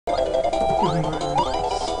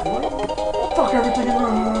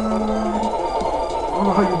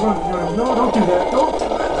about how you run. No, don't do that. Don't do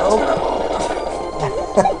that. Nope.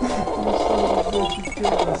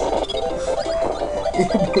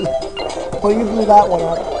 Well, you blew that one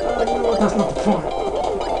up. You know what? That's not the point.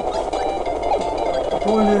 The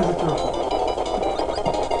point is it's your fault.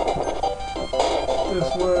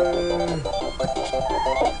 This way.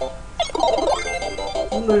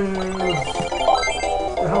 Live.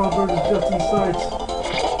 The halberd is just in sight.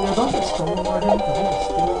 Yeah, don't get stolen by him, because he will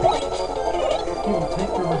steal it. He will take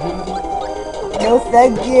your virginity. No,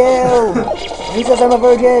 thank you. He says I'm a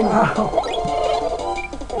virgin. Ow.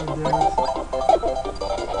 God damn it.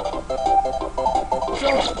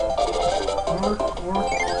 Jump! Work.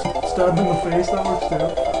 Stab him in the face, that works too.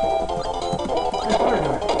 Hey, fire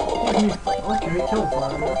guy. Give me... Okay, kill the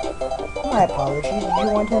fire guy. My apologies. Did you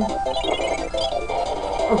want him?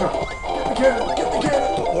 Okay. Get the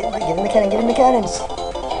cannon! Get in the cannon. Get in the cannons.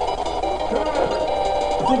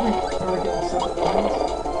 I think we are getting separate lines.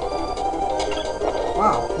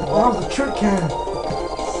 Wow, that was a trick cannon.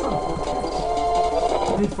 Son of a bitch.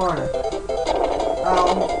 I need fire. Ow.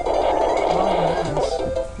 On my ass.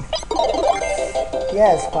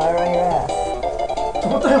 Yes, fire on your ass.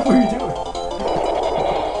 What the hell were you doing?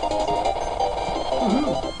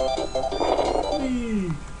 Woohoo! Whee!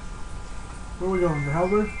 Where are we going? The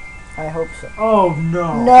halberd? I hope so. Oh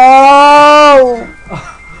no! No!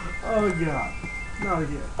 Oh god. Not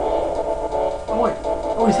again. Oh wait.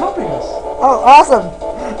 Oh, he's helping us. Oh, awesome!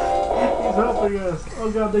 He's helping us. Oh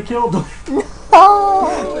god, they killed him.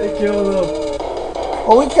 Oh! They killed him.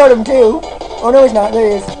 Well, we killed him too. Oh no, he's not. There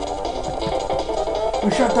he is. We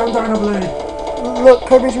shut down Dynablade. Look,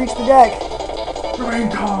 Kirby's reached the deck. Remain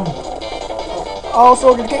calm. All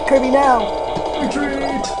soldiers, get Kirby now. Retreat.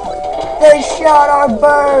 They shot our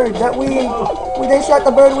bird that they shot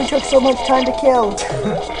the bird we took so much time to kill.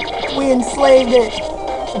 We enslaved it.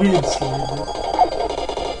 We enslaved it.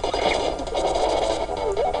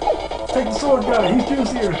 Take the sword guy. He's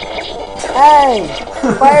juicier. Hey,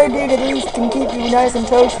 fire dude at least can keep you nice and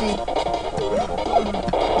toasty.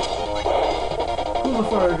 Who's a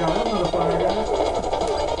fire guy? I'm not a fire guy.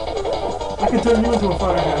 I can turn you into a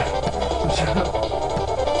fire guy. So shut up.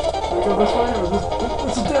 Should we go this way or this?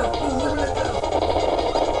 This is death. This is imminent death.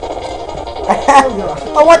 Oh gosh.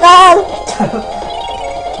 Oh, what the hell?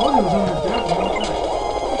 Told you it was imminent death.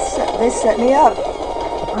 They set me up.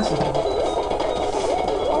 I said that.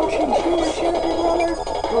 Oh, shoot me, brother.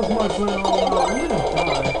 That was my plan all along. I'm gonna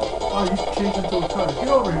die. Oh, you changed into a cutter. Get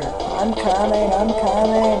over here. I'm coming.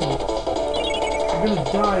 You're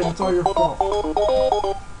gonna die and it's all your fault.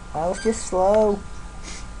 I was just slow.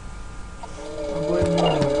 I'm blaming you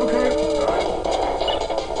anyway. Okay. Alright.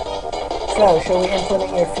 So, shall we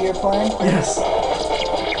implement your fear plan? Yes.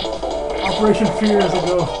 Operation Fear is a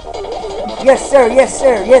go. Yes, sir. Yes,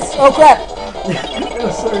 sir. Yes. Oh, crap.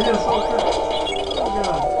 Yes, sir. Yes, okay. Oh,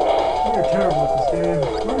 God. You're terrible at this game.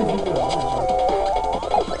 Where did you go?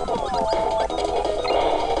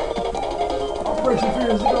 Operation Fear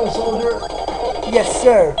is a go, soldier. Yes,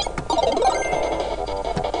 sir.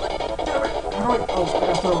 Damn it. How do I... Oh, I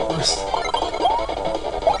gotta throw it first.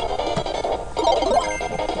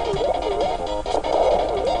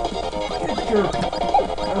 Get your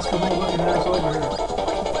Eskimo looking ass over here.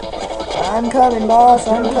 I'm coming, boss.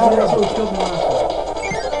 I'm That's coming. what killed me last time.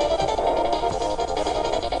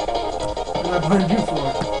 And I blamed you for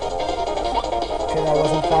it. Because I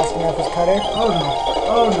wasn't fast enough as Cutter. Oh no.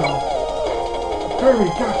 Oh no. Kirby,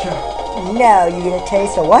 gotcha. Now you're gonna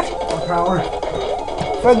taste a what? Our power.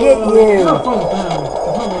 Forget It's you. not fun with them.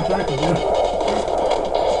 There's not much I can do.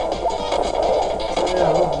 So,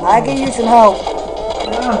 yeah, I can use some help.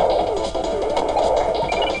 yeah.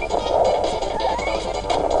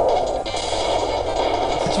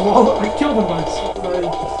 Swallow. I killed him by swallowing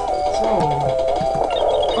him.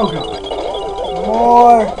 Oh god.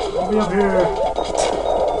 More. I'll be up here.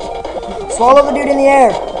 Swallow the dude in the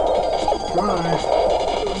air. Try. I'm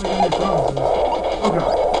making any promises. Oh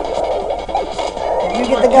god. You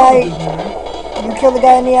get the guy. You kill the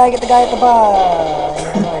guy in the eye. Get the guy at the bar.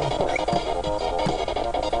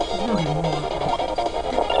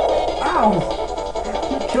 Ow!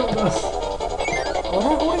 You killed us. Was I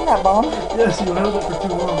holding that bomb? Yes, you held it for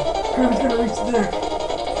too long. Kirby's gonna reach the deck.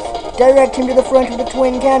 Direct him to the front with the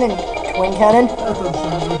twin cannon. Twin cannon? That doesn't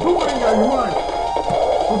sound good. Who ain't got your mind?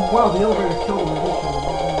 Oh wow, the elevator killed him. It did kill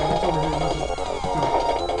him. It's over here, nothing.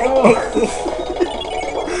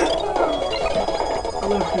 I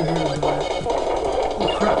left you here to die. Oh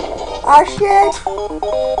crap. Oh shit!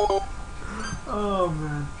 Oh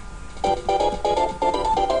man.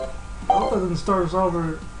 I hope that didn't start us all the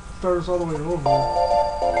way over.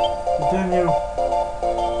 Continue.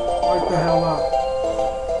 Right the hell up.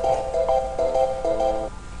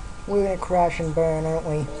 We're gonna crash and burn, aren't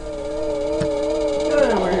we? Yeah,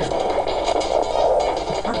 we're here.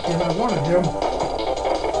 God damn it, I wanted him.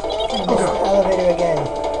 This elevator again.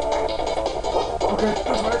 Okay,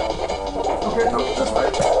 that's right. Okay, no, that's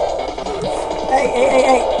right. Hey, hey, hey,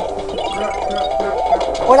 hey! Crap.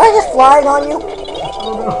 Was I just flying on you? I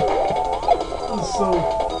don't know. This is so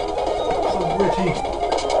glitchy.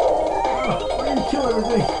 Why do you kill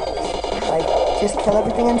everything? Like, just kill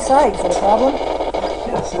everything in sight. Is that a problem?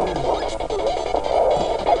 Yes, it is.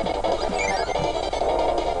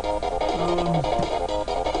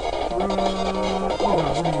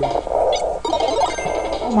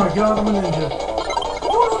 Oh my god, I'm a ninja.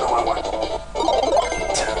 Oh no, I want.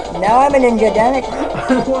 Now I'm a ninja, damn it. I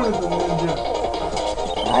wanted the ninja.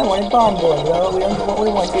 I wanted bomb boy, bro. We don't do what we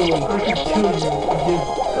want, do we? I can kill you.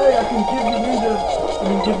 Hey, I can give you ninja. I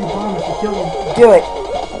mean, give you bomb if you kill him. Do it.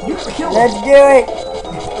 You can kill him. Let's do it.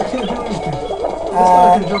 I can't do anything. This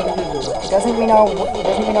guy can jump and get you. Doesn't mean I'm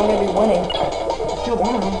gonna be winning. Kill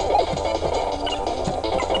one of them.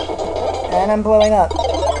 And I'm blowing up.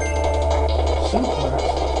 Suplex.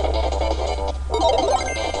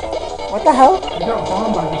 What the hell? You got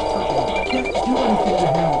bombed by just touching him. I can't do anything to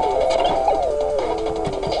him.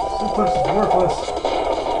 Suplex is worthless.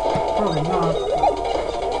 Probably not.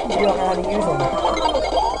 You don't know how to use them.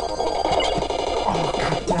 Oh,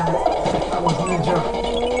 god damn it. That was ninja.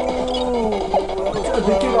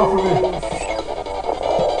 Get off of me.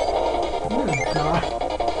 You're gonna die.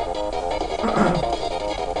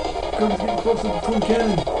 Kirby's getting close to the twin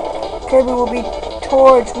cannon. Kirby will be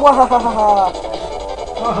torched. Wahahaha.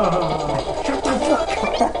 Shut the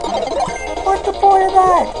fuck up. What's the point of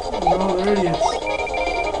that? No, they're idiots.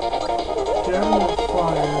 Shadow of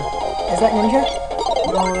fire. Is that ninja?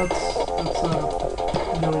 No, that's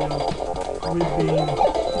yo-yo. We've been.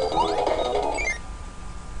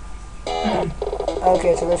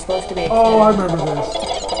 Okay, so they're supposed to be. Oh, I remember this.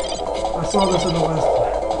 I saw this in the last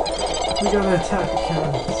play. We gotta attack the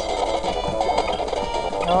cannons.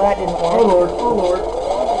 No, that didn't work. Oh lord, oh lord, oh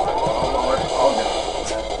lord, oh god.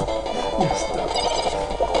 Yes, no.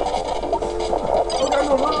 Oh god,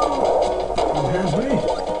 no, no. Oh, hands me.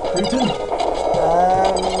 Cretin.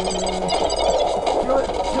 Kill it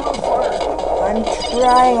on fire. I'm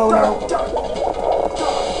trying, oh no.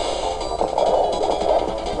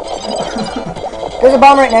 There's a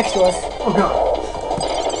bomb right next to us. Oh god.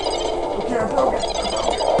 Okay, I broke it.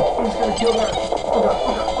 I'm just gonna kill that. Oh god,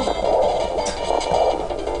 oh god, oh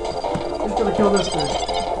god. He's gonna kill this thing.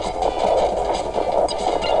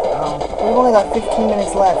 Ow. We've only got 15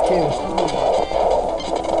 minutes left, too.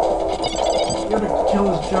 You gotta kill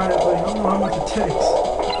this giant thing. I don't know how much it takes.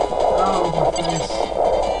 Ow, my face.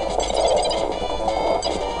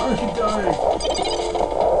 Why aren't you dying?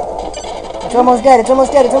 It's almost dead, it's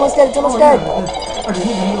almost dead, it's almost dead, it's almost dead. Yeah. I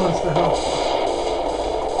didn't even notice the help.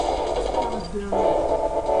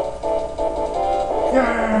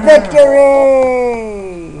 Yeah!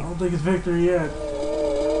 Victory! I don't think it's victory yet.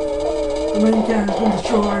 The main cannon has been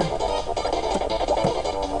destroyed. Is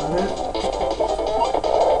that it?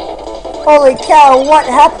 Holy cow, what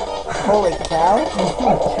happened? Holy cow? Oh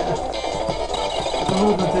my god. The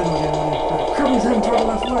movement in again. Kirby's heading toward the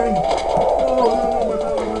left wing. Oh no, my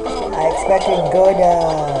power, my power. I expected good,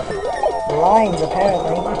 lines,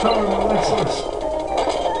 apparently. My power, my life source.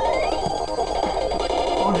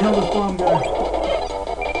 On hell, this bomb guy.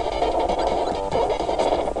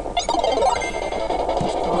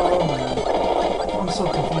 Oh man. I'm so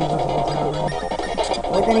confused as to what's happening.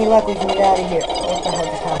 With any luck, we can get out of here. What the hell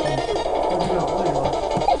just happened? Where'd you go? There you are.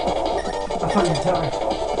 I thought you died.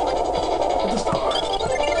 At the start.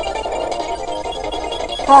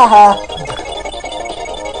 Haha!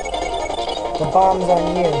 The bomb's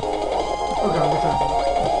on you. Oh god, what's happening?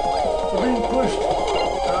 We're being pushed.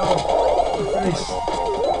 Ow. My face.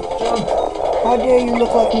 Jump. How dare you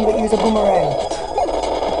look like me but use a boomerang?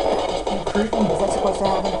 You cretin. Is that supposed to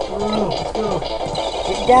happen? I don't know. Let's go.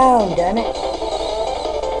 Get down, damn it.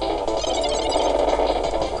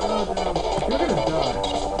 Oh damn. You're gonna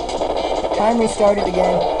die. Time restarted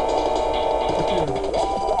again. Dude.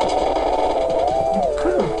 You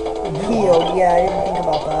could've. Healed, yeah, I didn't think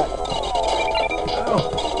about that. Ow.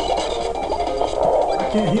 I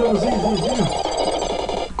can't heal as easy as you.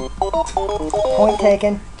 Point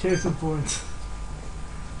taken. Case in point.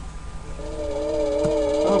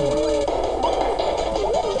 Oh boy.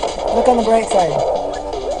 Look on the bright side.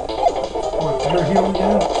 What, you're healed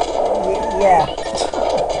again? Yeah.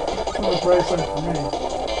 On the bright side for me.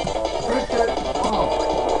 Break that. Oh.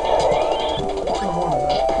 I wanted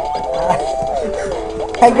that.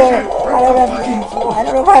 I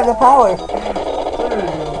don't know if I have the power. There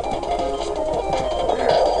you go.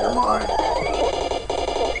 There, you're mine.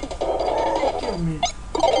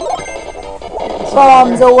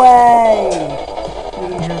 Bombs away! You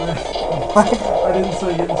didn't hear that. What? I didn't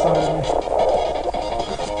say get inside of me.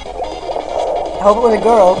 I hope it was a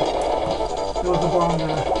girl. It was the bomb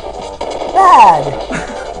guy. Bad!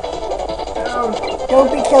 Down. Don't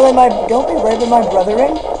be raping my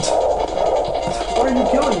brethren. Why are you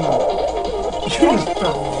killing them? You just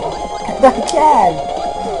fell off. I can.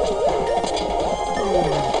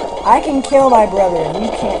 I can kill my brother, and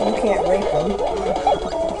you can't rape him.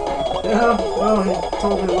 Yeah, well, he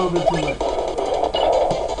told me a little bit too late.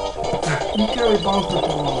 You carry bombs for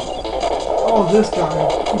too long. Oh, this guy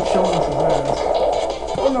keeps showing us his ass.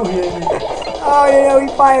 Oh no, he hit me. Oh no, he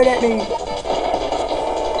fired at me.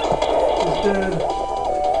 He's dead.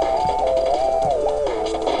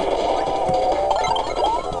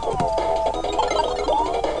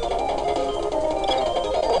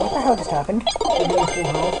 What the hell just happened? Give me full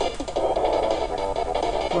health.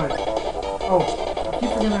 Wait. Oh, I keep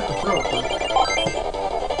forgetting I have to throw it first.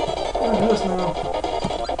 I'm gonna do this now.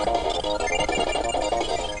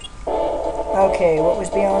 Okay, what was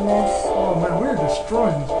beyond this? Oh man, we're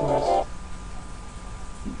destroying this place.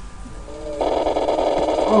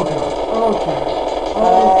 Okay, okay.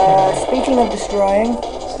 Speaking of destroying,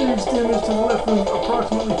 Stage damage to the left wing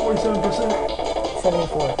approximately 47%.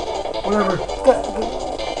 74. Whatever.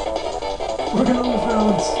 We're gonna lose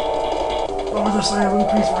balance. Lower the sail,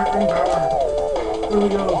 increase right wing power. There we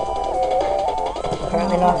go.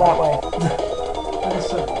 Apparently not that way. Wait a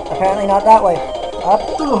sec. Apparently not that way. Up.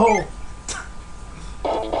 Through the hole.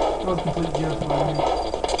 That was a complete guess by me.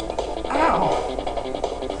 Ow!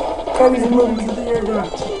 Kirby's Moving moving. into the air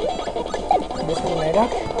duct. This is an air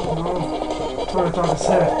duct? No. That's what I thought it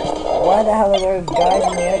said. Why the hell are there guys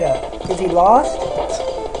in the air duct? Is he lost?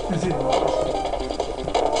 Is he lost?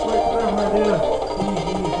 Wait, I have an idea.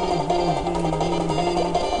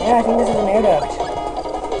 Yeah, I think this is an air duct.